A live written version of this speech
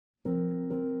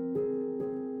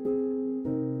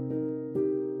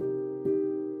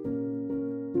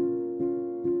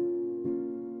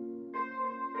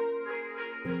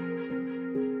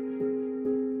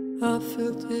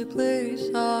feel deeply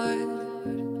inside.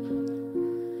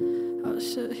 I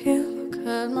sit here, look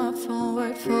at my phone,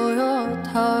 wait for your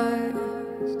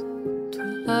text to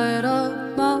light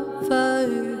up my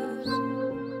face.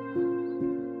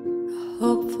 I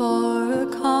hope for a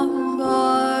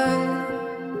comeback.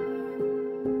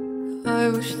 I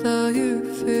wish that you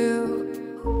feel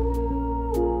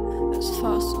as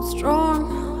fast and strong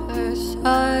as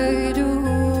I do.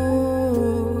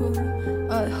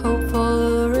 I hope for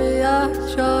the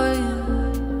reaction,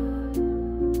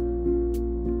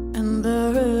 and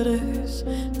there it is,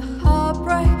 the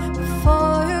heartbreak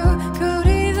before you could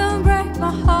even break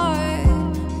my heart.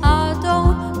 I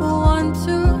don't want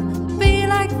to be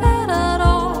like that at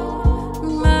all.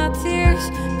 My tears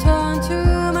turn to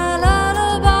my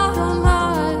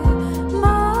lullaby,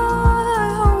 my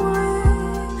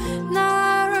only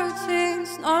narrative.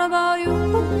 It's not about you.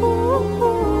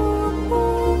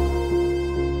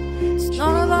 It's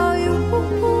not about you.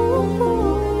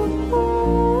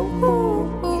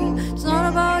 It's not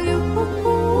about you.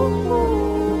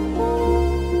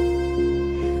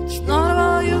 It's not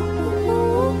about you.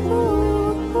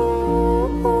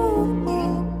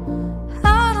 I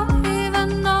don't even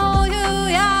know you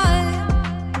yet.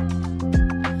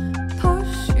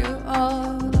 Push you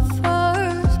out the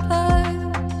first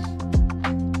place.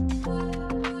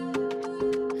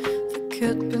 The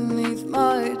kid beneath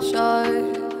my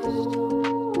chest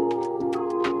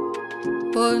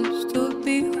wants to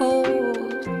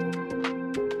behold.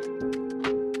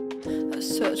 I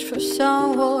search for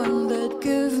someone that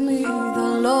gives me the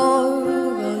love,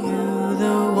 while you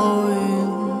the one.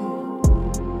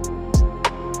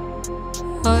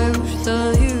 I wish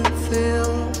that you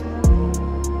feel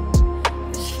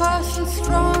as fast and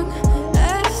strong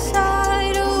as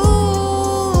I do.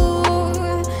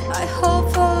 I hope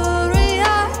for a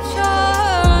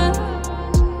reaction,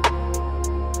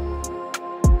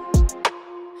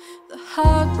 the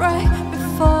heartbreak